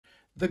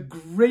the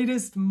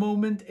greatest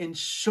moment in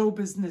show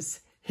business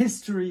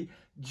history.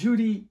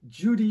 Judy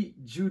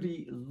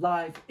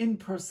live in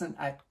person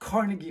at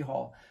Carnegie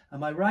Hall.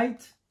 Am I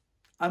right?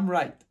 I'm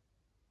right.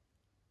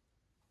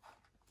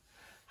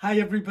 Hi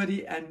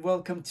everybody, and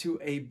welcome to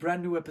a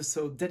brand new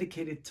episode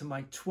dedicated to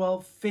my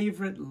 12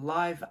 favorite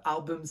live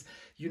albums.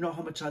 You know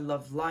how much I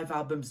love live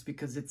albums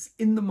because it's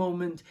in the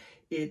moment.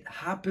 It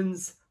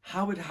happens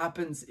how it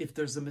happens. If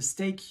there's a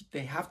mistake,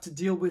 they have to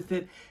deal with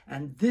it.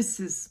 And this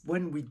is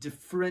when we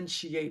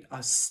differentiate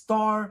a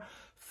star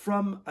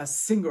from a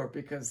singer,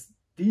 because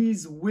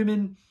these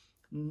women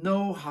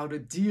know how to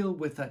deal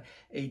with a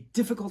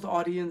difficult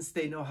audience.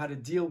 They know how to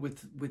deal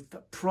with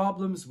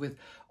problems, with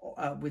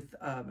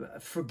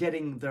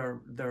forgetting their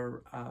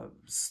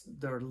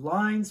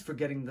lines,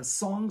 forgetting the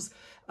songs,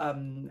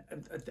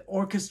 the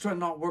orchestra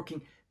not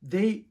working.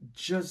 They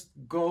just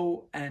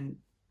go and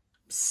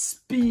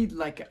speed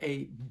like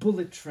a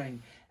bullet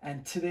train.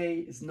 And today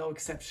is no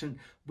exception,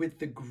 with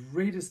the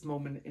greatest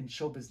moment in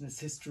show business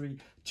history,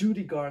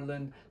 Judy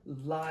Garland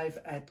live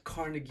at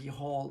Carnegie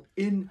Hall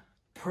in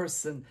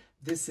person.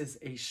 This is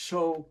a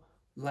show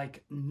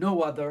like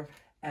no other,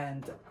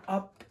 and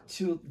up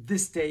to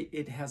this day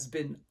it has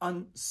been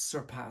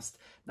unsurpassed.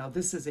 Now,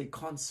 this is a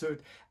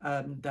concert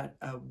that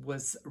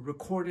was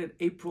recorded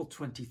April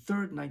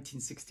 23rd,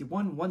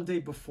 1961, one day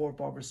before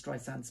Barbra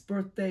Streisand's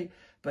birthday,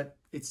 but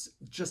it's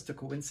just a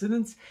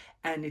coincidence.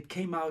 And it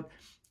came out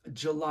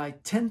July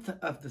 10th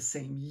of the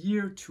same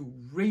year to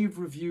rave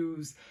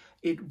reviews.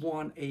 It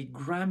won a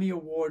Grammy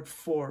Award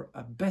for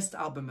Best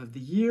Album of the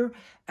Year,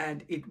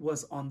 and it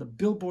was on the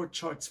Billboard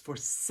charts for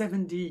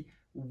 70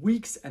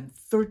 weeks and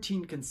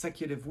 13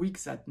 consecutive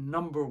weeks at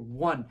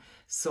 #1.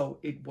 So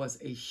it was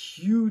a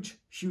huge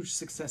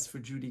success for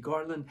Judy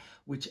Garland,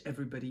 which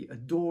everybody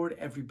adored,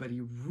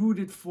 everybody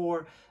rooted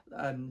for.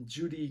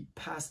 Judy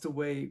passed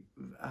away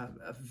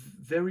a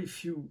very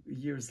few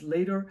years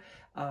later,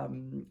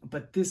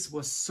 but this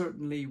was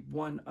certainly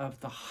one of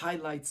the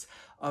highlights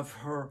of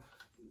her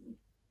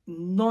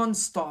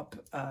non-stop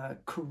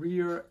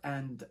career,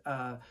 and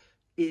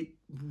it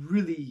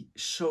really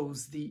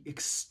shows the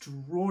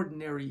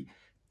extraordinary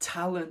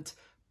talent,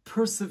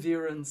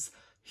 perseverance,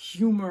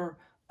 humor,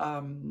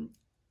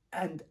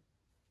 and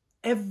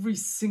every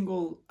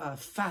single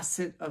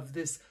facet of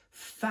this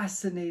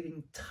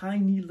fascinating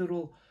tiny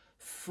little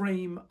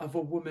frame of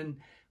a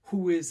woman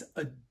who is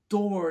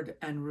adored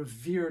and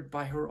revered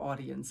by her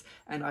audience.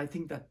 And I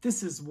think that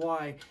this is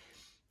why,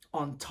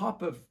 on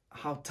top of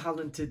how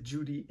talented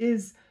Judy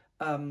is,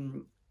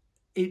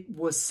 it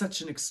was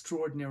such an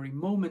extraordinary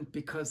moment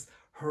because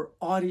her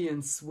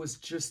audience was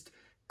just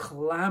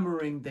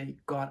clamoring. They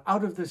got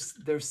out of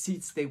their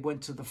seats, they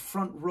went to the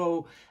front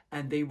row,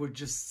 and they were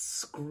just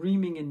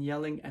screaming and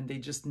yelling, and they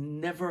just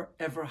never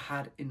ever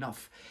had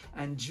enough.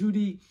 And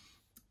Judy,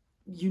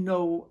 you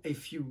know,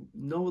 if you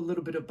know a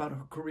little bit about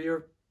her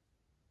career,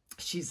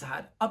 she's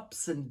had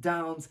ups and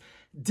downs,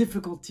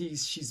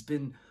 difficulties. She's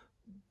been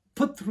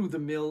put through the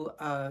mill.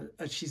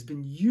 She's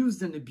been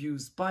used and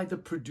abused by the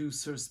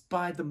producers,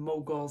 by the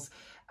moguls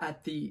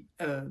at the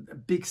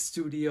big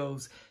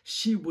studios.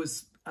 She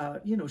was,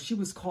 she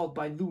was called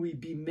by Louis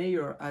B.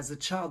 Mayer as a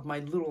child, my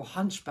little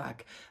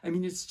hunchback. I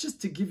mean, it's just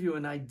to give you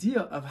an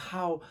idea of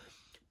how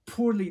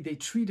poorly they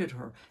treated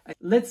her. And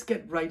let's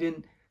get right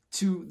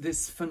into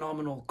this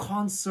phenomenal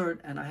concert,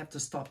 and I have to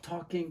stop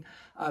talking.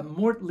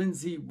 Mort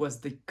Lindsay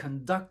was the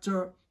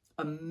conductor.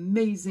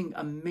 Amazing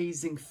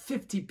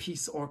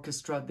 50-piece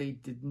orchestra. They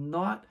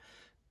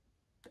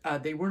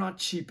were not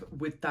cheap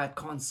with that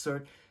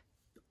concert.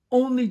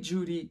 Only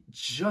Judy,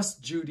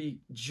 just Judy,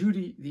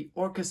 the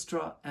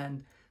orchestra.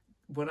 And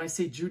when I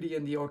say Judy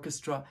and the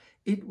orchestra,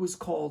 it was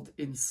called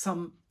in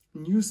some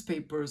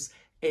newspapers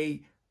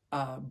a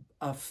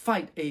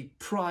fight, a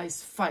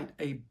prize fight,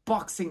 a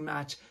boxing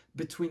match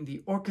between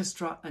the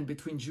orchestra and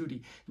between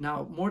Judy.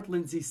 Now, Mort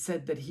Lindsay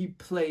said that he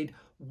played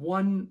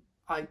one,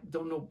 I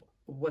don't know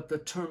what the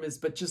term is,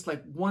 but just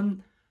like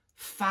one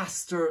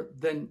faster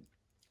than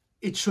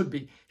it should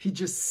be. He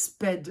just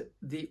sped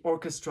the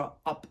orchestra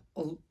up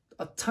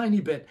a tiny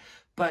bit,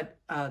 but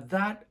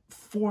that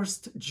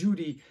forced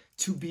Judy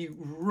to be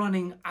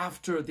running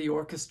after the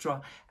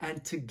orchestra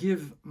and to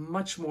give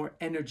much more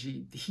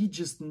energy. He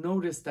just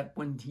noticed that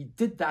when he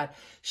did that,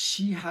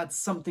 she had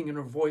something in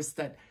her voice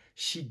that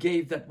she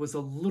gave that was a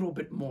little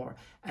bit more.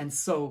 And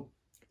so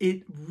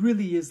it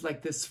really is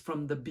like this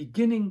from the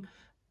beginning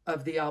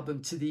of the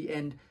album to the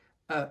end,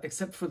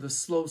 except for the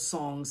slow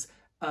songs,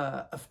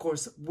 of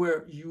course,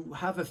 where you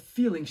have a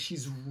feeling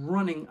she's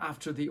running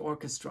after the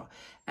orchestra.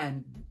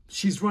 And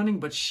she's running,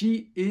 but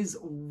she is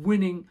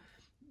winning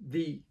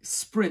the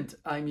sprint.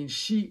 I mean,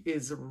 she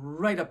is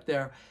right up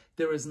there.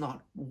 There is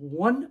not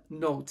one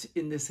note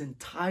in this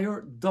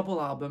entire double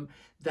album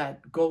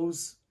that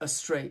goes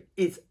astray.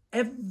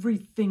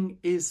 Everything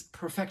is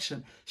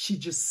perfection. She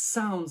just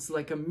sounds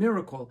like a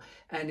miracle,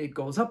 and it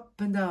goes up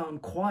and down,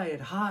 quiet,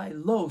 high,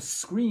 low,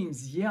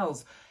 screams,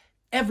 yells,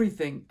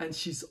 everything, and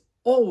she's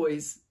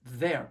always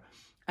there.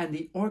 and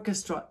the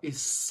orchestra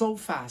is so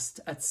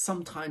fast at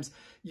sometimes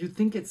you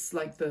think it's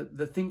like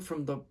the thing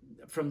from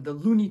the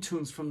Looney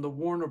Tunes, from the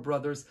Warner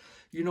Brothers,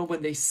 you know,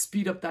 when they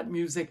speed up that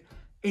music.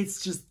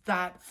 It's just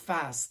that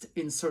fast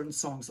in certain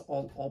songs.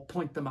 I'll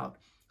point them out.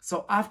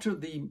 So after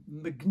the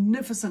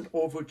magnificent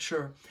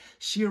overture,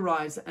 she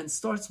arrives and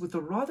starts with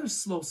a rather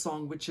slow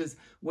song, which is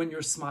When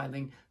You're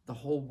Smiling, the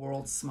whole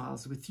world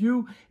smiles with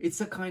you. It's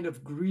a kind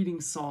of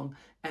greeting song.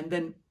 And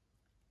then,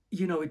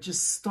 you know, it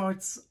just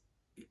starts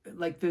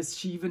like this.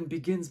 She even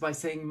begins by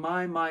saying,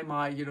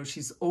 my, you know,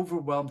 she's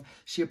overwhelmed.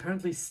 She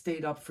apparently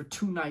stayed up for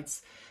 2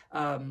 nights,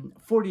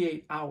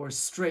 48 hours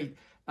straight,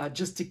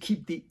 just to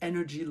keep the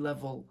energy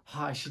level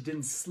high. She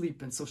didn't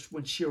sleep. And so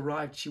when she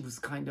arrived, she was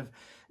kind of,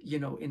 you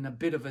know, in a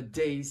bit of a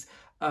daze.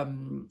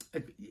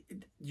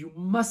 You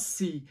must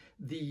see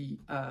the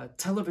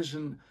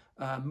television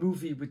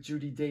movie with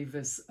Judy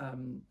Davis.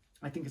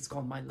 I think it's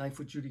called My Life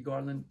with Judy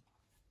Garland,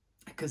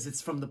 because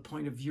it's from the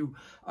point of view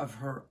of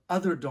her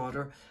other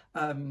daughter.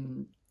 I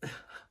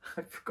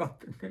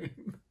forgot the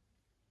name.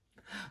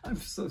 I'm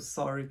so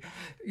sorry.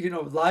 You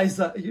know,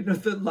 Liza, you know,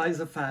 the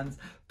Liza fans,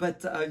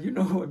 but you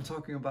know who I'm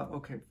talking about.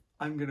 Okay,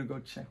 I'm going to go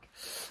check.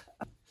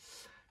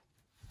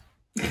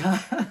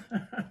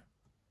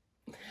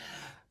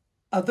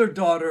 Other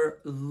daughter,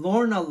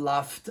 Lorna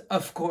Luft,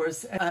 of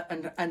course,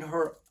 and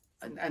her,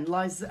 and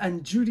Liza,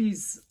 and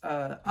Judy's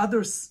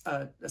other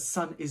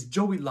son is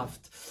Joey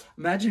Luft.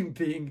 Imagine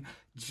being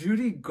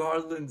Judy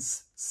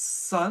Garland's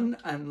son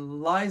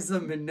and Liza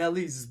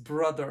Minnelli's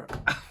brother.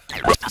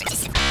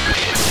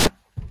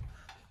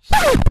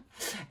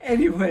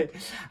 Anyway,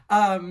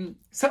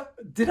 so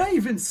did I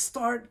even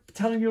start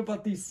telling you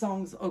about these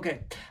songs? Okay.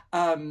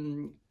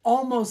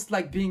 Almost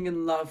Like Being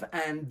in Love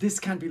and This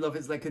Can't Be Love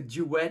is like a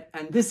duet,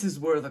 and this is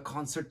where the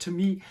concert to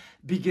me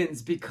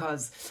begins,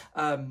 because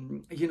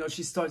you know,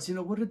 she starts, you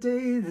know, what a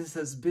day this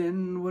has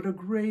been, what a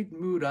great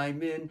mood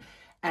I'm in,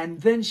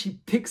 and then she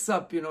picks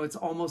up, you know, it's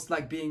almost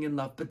like being in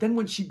love. But then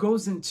when she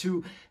goes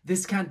into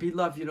This Can't Be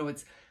Love, you know,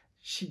 it's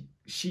she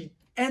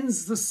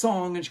ends the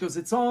song and she goes,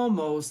 it's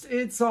almost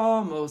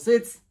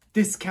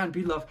This Can't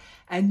Be Love.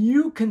 And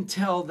you can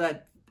tell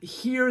that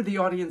here the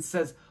audience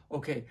says,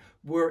 okay,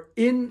 we're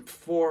in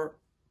for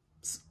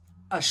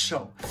a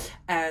show.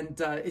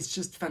 And it's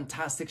just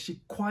fantastic.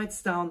 She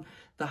quiets down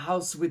the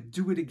house with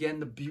Do It Again,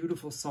 the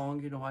beautiful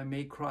song, you know, I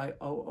may cry,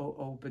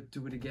 oh, but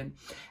do it again.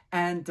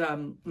 And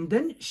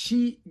then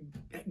she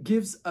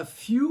gives a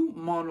few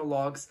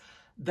monologues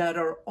that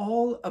are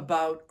all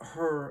about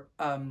her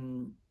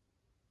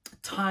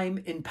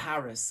time in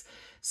Paris.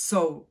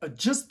 So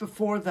just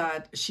before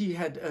that, she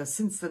had, in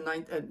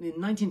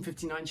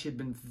 1959, she had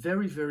been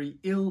very, very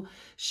ill.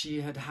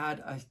 She had had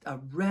a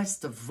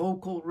rest, a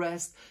vocal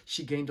rest.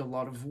 She gained a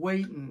lot of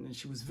weight and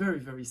she was very,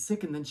 very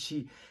sick. And then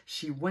she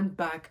went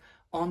back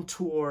on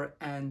tour,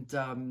 and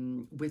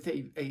with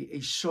a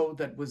show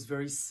that was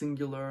very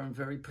singular and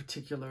very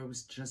particular. It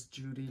was just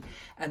Judy.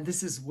 And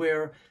this is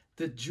where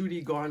the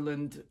Judy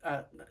Garland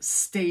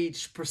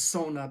stage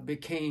persona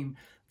became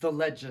the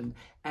legend.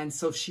 And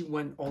so she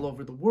went all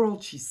over the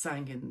world. She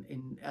sang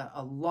in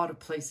a lot of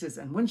places.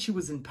 And when she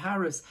was in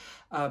Paris,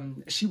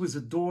 she was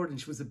adored and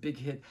she was a big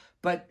hit.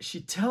 But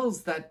she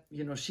tells that,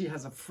 you know, she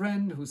has a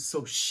friend who's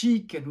so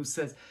chic and who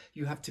says,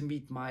 you have to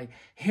meet my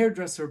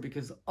hairdresser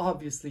because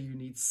obviously you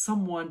need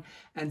someone.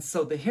 And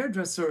so the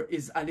hairdresser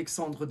is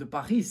Alexandre de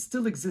Paris,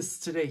 still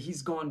exists today.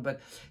 He's gone, but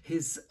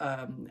his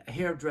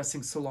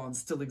hairdressing salon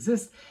still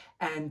exists.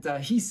 And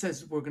he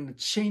says, we're going to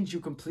change you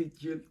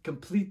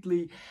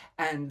completely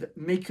and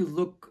make you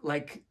look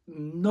like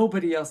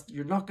nobody else.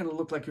 You're not going to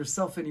look like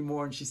yourself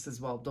anymore. And she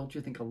says, well, don't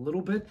you think a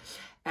little bit?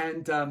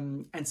 And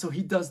so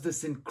he does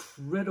this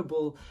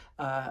incredible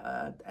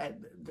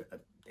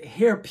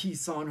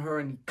hairpiece on her,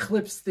 and he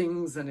clips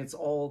things, and it's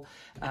all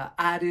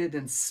added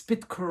and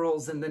spit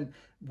curls. And then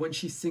when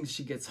she sings,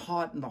 she gets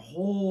hot and the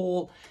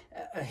whole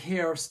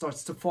hair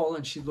starts to fall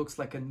and she looks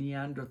like a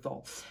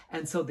Neanderthal.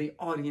 And so the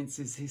audience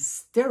is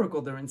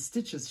hysterical. They're in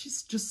stitches.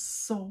 She's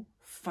just so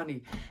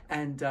funny.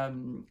 And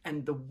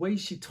the way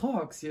she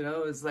talks, you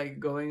know, is like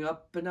going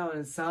up and down, and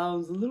it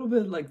sounds a little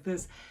bit like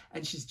this.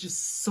 And she's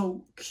just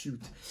so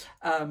cute.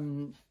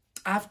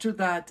 After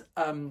that,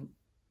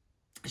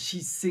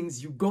 she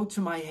sings You Go to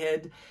My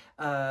Head,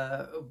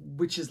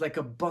 which is like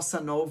a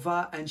bossa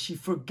nova, and she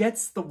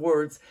forgets the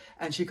words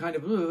and she kind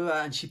of,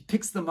 and she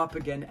picks them up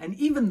again. And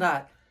even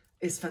that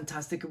is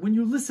fantastic. When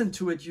you listen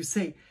to it, you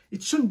say,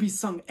 it shouldn't be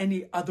sung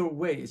any other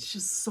way. It's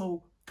just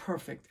so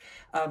perfect.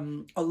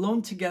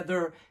 Alone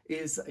Together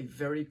is a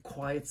very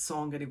quiet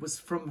song, and it was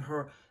from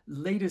her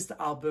latest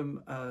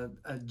album,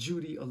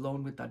 Judy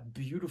Alone, with that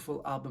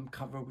beautiful album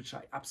cover, which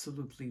I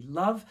absolutely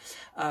love.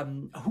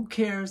 Who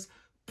Cares?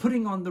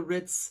 Putting on the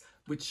Ritz,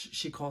 which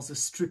she calls a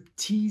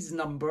striptease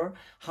number.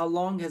 How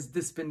Long Has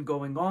This Been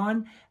Going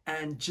On?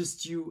 And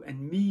Just You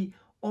and Me.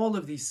 All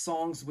of these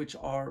songs, which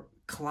are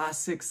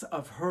classics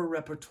of her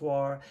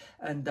repertoire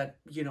and that,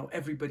 you know,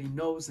 everybody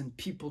knows and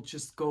people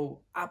just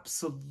go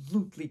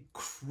absolutely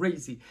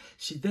crazy.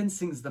 She then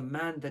sings The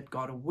Man That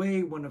Got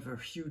Away, one of her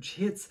huge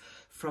hits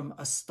from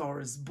A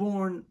Star Is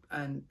Born,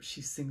 and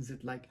she sings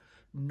it like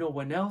no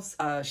one else.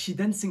 She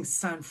then sings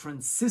San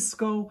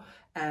Francisco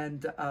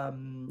and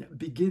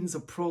begins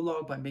a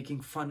prologue by making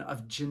fun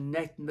of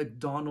Jeanette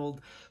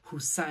MacDonald, who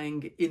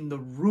sang In the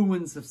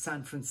Ruins of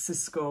San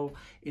Francisco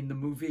in the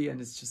movie, and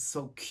it's just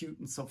so cute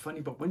and so funny.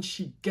 But when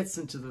she gets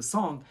into the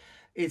song,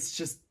 it's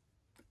just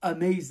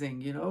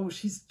amazing, you know.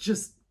 She's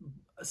just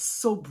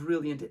so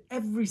brilliant.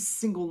 Every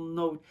single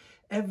note,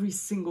 every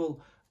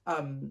single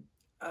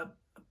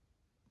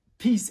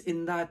piece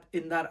in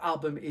that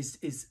album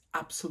is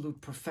absolute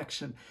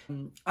perfection.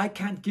 I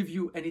Can't Give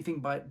You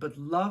Anything But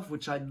Love,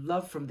 which I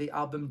love from the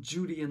album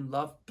Judy in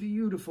Love.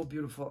 Beautiful,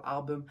 beautiful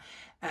album.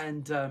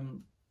 And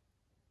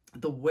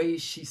the way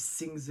she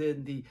sings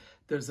it,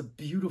 there's a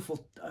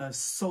beautiful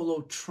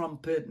solo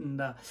trumpet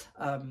and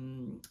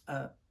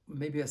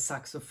maybe a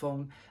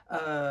saxophone.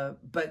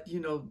 But, you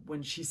know,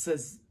 when she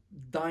says,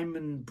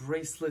 diamond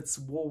bracelets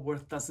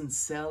Woolworth doesn't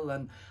sell,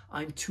 and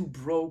I'm too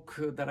broke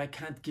that I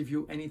can't give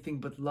you anything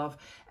but love.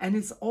 And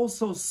it's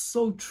also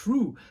so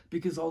true,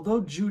 because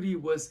although Judy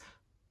was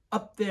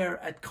up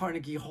there at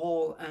Carnegie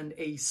Hall and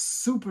a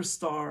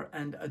superstar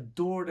and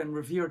adored and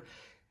revered,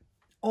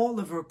 all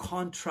of her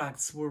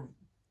contracts were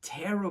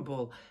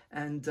terrible.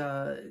 And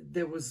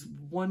there was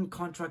one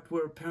contract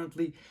where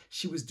apparently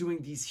she was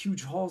doing these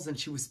huge halls and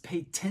she was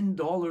paid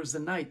 $10 a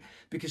night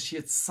because she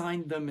had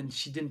signed them and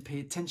she didn't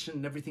pay attention,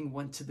 and everything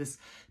went to this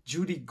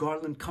Judy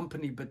Garland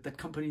company, but that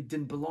company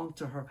didn't belong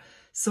to her.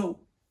 So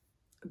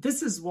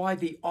this is why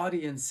the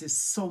audience is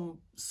so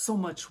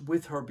much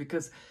with her,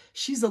 because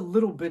she's a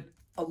little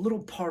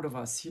part of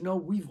us. You know,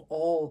 we've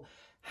all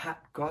had,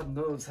 God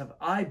knows, have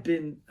I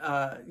been,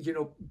 you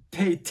know,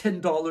 paid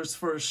 $10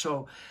 for a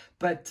show.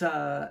 But,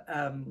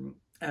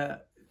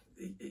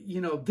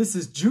 you know, this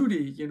is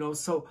Judy, you know,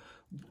 so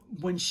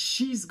when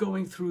she's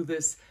going through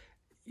this,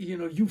 you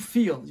know, you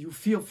feel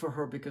for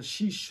her, because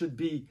she should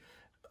be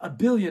a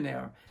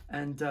billionaire.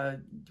 And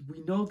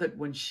we know that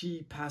when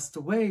she passed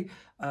away,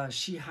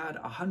 she had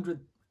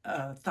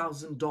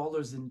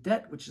 $100,000 in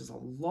debt, which is a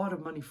lot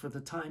of money for the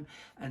time.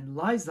 And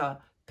Liza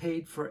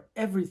paid for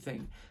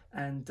everything.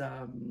 And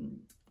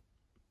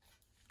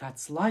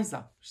that's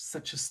Liza,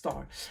 such a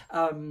star.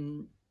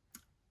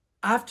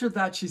 After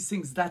that, she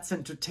sings That's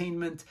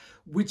Entertainment,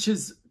 which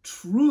is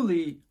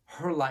truly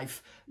her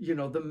life. You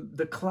know,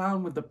 the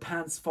clown with the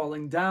pants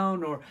falling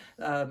down, or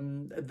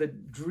the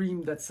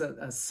dream that's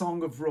a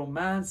song of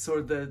romance,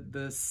 or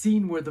the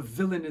scene where the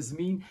villain is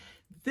mean.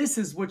 This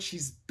is what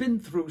she's been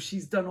through.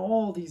 She's done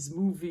all these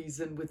movies,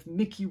 and with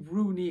Mickey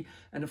Rooney,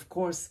 and of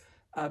course,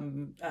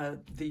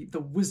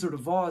 the Wizard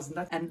of Oz,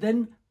 and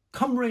then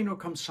Come Rain or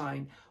Come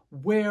Shine,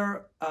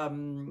 where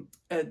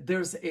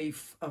there's a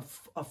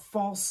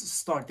false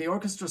start. The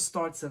orchestra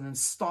starts and then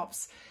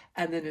stops,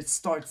 and then it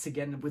starts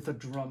again with a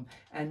drum.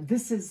 And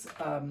this is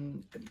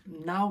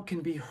now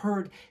can be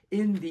heard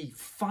in the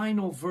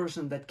final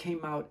version that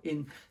came out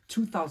in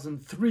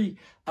 2003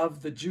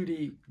 of the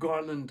Judy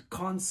Garland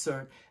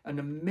concert. An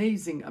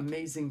amazing,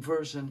 amazing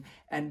version,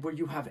 and where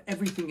you have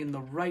everything in the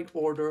right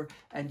order,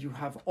 and you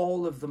have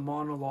all of the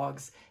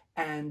monologues,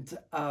 and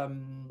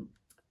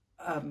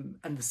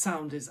the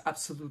sound is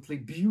absolutely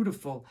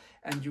beautiful,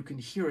 and you can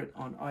hear it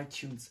on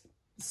iTunes.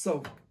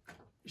 So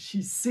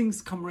she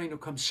sings Come Rain or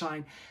Come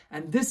Shine,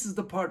 and this is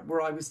the part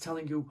where I was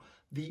telling you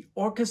the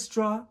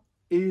orchestra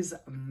is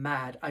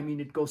mad. I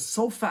mean, it goes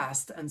so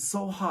fast and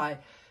so high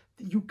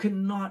that you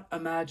cannot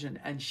imagine,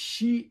 and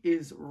she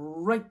is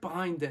right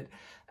behind it.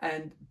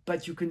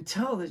 But you can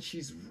tell that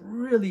she's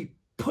really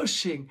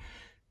pushing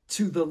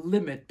to the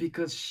limit,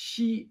 because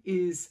she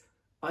is,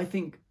 I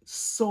think,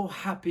 so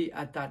happy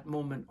at that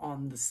moment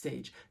on the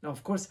stage. Now,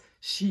 of course,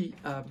 she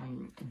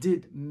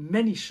did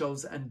many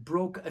shows and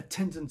broke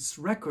attendance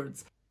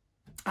records.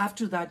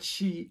 After that,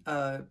 she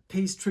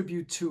pays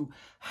tribute to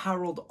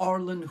Harold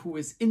Arlen, who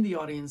is in the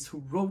audience,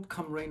 who wrote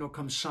Come Rain or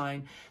Come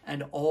Shine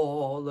and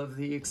all of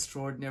the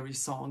extraordinary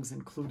songs,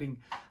 including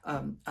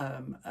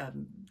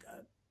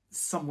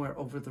Somewhere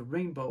Over the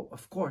Rainbow,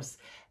 of course.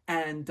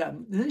 And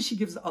then she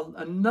gives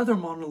another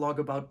monologue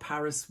about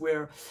Paris,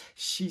 where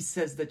she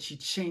says that she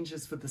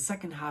changes for the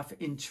second half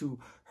into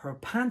her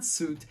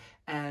pantsuit,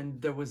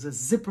 and there was a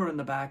zipper in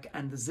the back,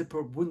 and the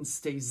zipper wouldn't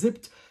stay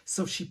zipped,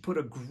 so she put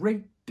a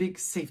great big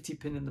safety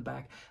pin in the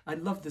back. I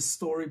love this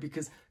story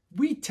because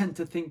we tend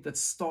to think that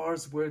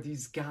stars wear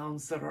these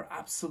gowns that are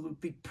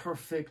absolutely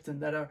perfect and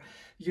that are,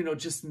 you know,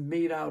 just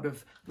made out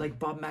of, like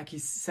Bob Mackie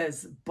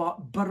says,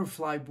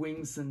 butterfly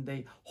wings, and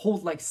they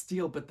hold like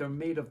steel, but they're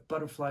made of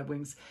butterfly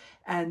wings.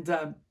 And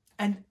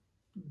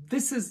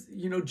this is,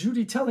 you know,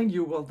 Judy telling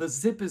you, well, the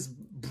zip is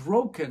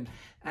broken.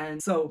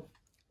 And so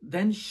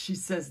then she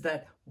says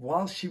that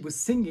while she was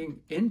singing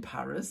in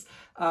Paris,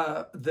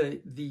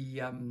 the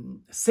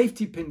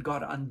safety pin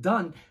got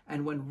undone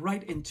and went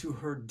right into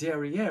her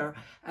derriere,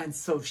 and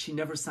so she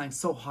never sang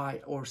so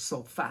high or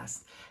so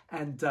fast.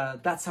 And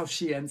that's how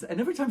she ends. And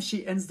every time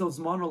she ends those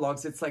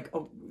monologues, it's like,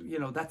 oh, you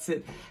know, that's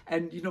it.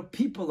 And, you know,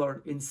 people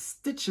are in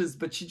stitches,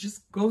 but she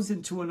just goes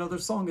into another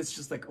song. It's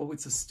just like, oh,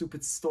 it's a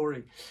stupid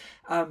story.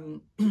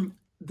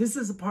 This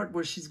is a part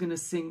where she's going to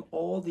sing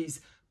all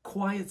these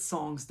quiet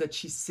songs that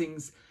she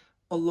sings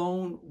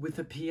alone with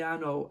a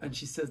piano. And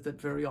she says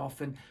that very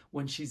often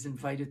when she's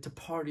invited to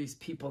parties,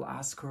 people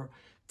ask her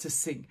to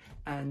sing.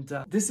 And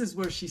this is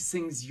where she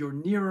sings You're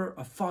Nearer,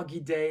 A Foggy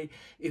Day,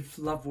 If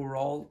Love Were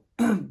All.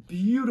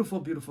 Beautiful,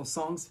 beautiful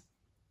songs.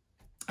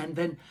 And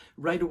then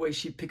right away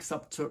she picks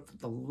up to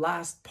the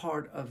last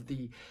part of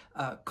the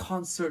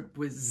concert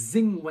with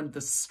Zing Went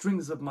the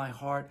Strings of My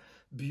Heart.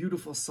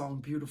 Beautiful song,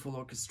 beautiful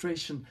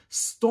orchestration,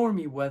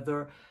 stormy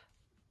weather,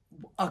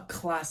 a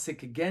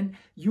classic again.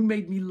 You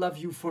Made Me Love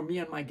You, For Me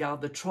and My Gal.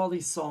 The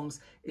Trolley Songs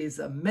is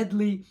a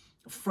medley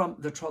from,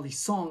 the Trolley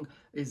Song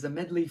is a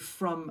medley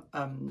from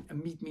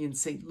Meet Me in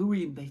St.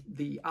 Louis,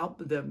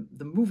 the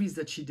movies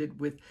that she did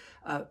with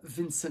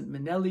Vincent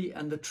Minnelli.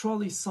 And the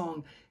Trolley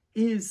Song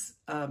is,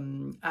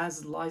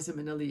 as Liza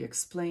Minnelli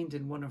explained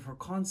in one of her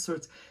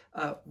concerts,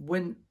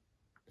 when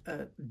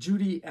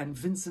Judy and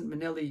Vincent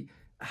Minnelli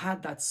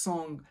had that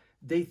song,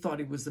 they thought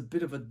it was a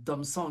bit of a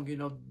dumb song, you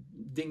know,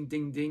 ding,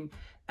 ding, ding.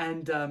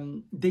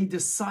 And they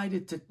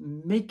decided to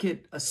make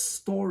it a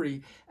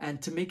story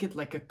and to make it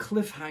like a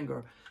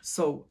cliffhanger.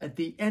 So at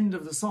the end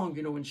of the song,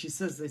 you know, when she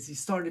says, as he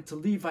started to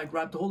leave, I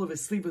grabbed hold of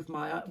his sleeve with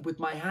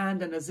my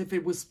hand, and as if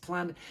it was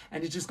planned,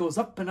 and it just goes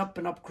up and up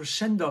and up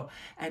crescendo.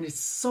 And it's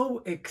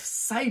so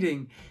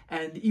exciting.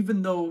 And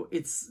even though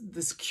it's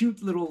this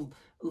cute little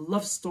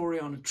love story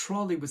on a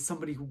trolley with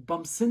somebody who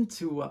bumps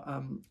into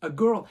a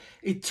girl,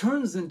 it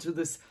turns into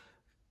this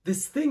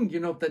thing, you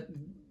know, that,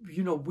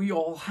 you know, we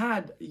all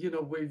had, you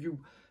know, where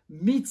you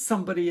meet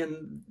somebody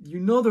and you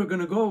know they're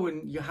going to go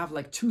and you have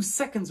like 2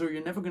 seconds or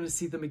you're never going to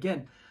see them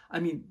again. I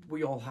mean,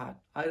 we all had.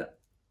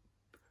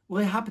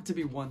 Well, it happened to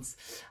me once.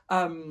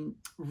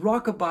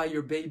 Rockabye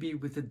Your Baby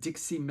with a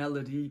Dixie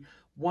melody,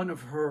 one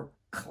of her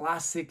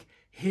classic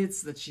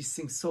hits that she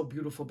sings so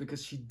beautiful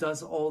because she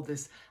does all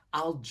this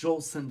Al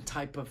Jolson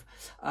type of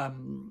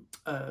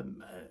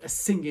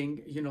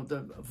singing, you know,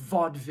 the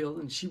vaudeville.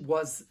 And she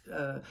was,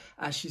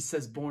 as she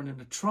says, born in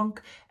a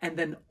trunk. And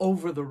then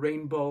Over the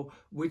Rainbow,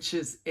 which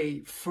is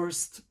a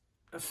first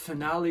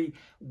finale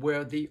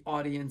where the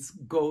audience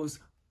goes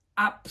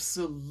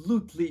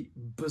absolutely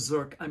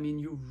berserk. I mean,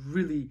 you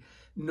really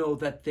know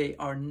that they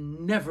are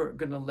never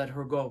going to let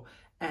her go.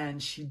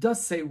 And she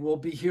does say, we'll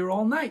be here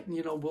all night, and,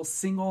 you know, we'll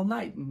sing all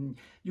night. And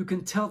you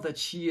can tell that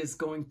she is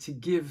going to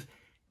give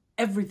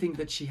everything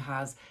that she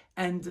has.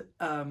 And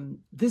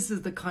this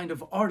is the kind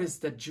of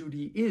artist that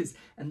Judy is.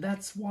 And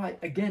that's why,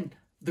 again,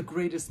 the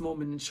greatest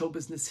moment in show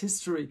business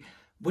history,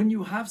 when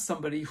you have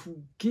somebody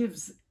who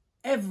gives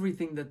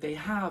everything that they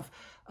have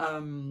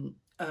and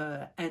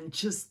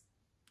just,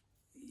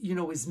 you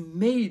know, is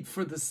made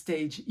for the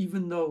stage,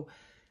 even though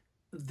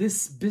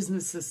this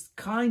business has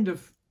kind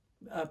of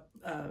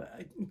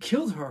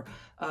killed her.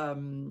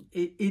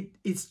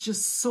 It's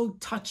just so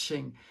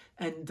touching.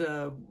 And,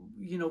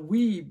 you know,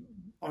 we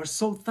are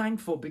so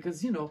thankful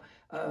because, you know,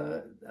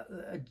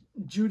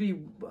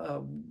 Judy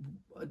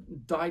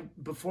died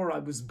before I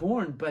was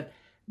born, but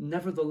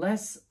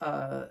nevertheless,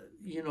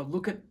 you know,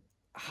 look at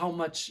how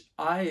much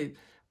I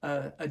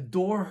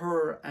adore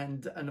her.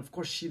 And of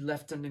course, she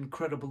left an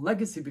incredible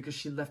legacy because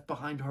she left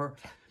behind her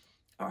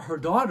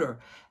daughter,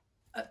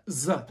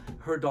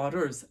 her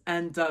daughters.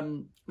 And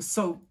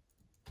so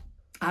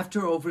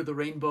after Over the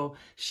Rainbow,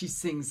 she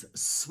sings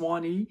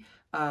Swanee,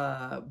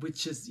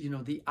 which is, you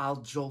know, the Al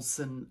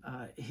Jolson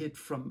hit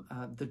from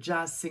The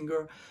Jazz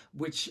Singer,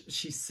 which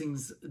she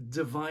sings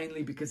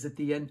divinely because at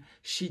the end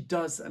she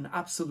does an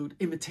absolute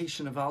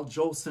imitation of Al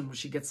Jolson where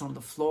she gets on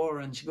the floor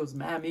and she goes,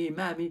 "Mammy,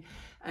 Mammy,"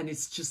 and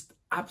it's just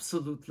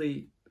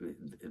absolutely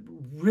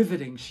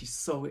riveting. She's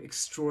so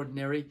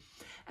extraordinary.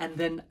 And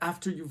then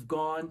After You've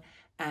Gone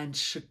and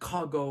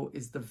Chicago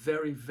is the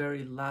very,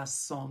 very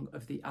last song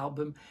of the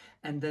album.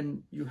 And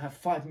then you have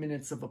 5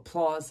 minutes of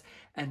applause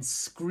and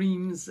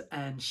screams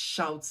and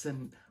shouts.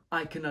 And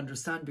I can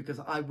understand because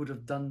I would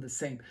have done the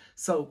same.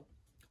 So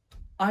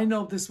I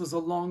know this was a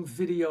long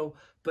video,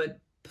 but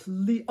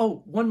please,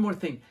 oh, one more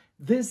thing.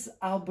 This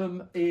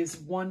album is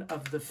one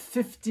of the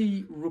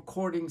 50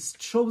 recordings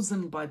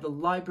chosen by the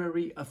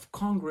Library of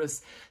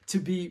Congress to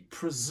be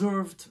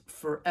preserved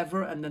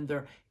forever. And then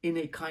they're in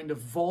a kind of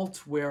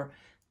vault where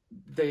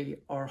they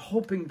are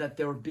hoping that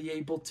they'll be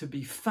able to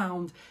be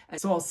found.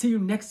 And so I'll see you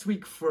next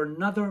week for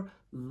another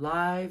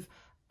live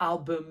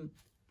album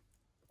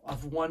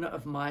of one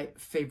of my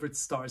favorite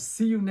stars.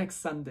 See you next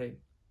Sunday.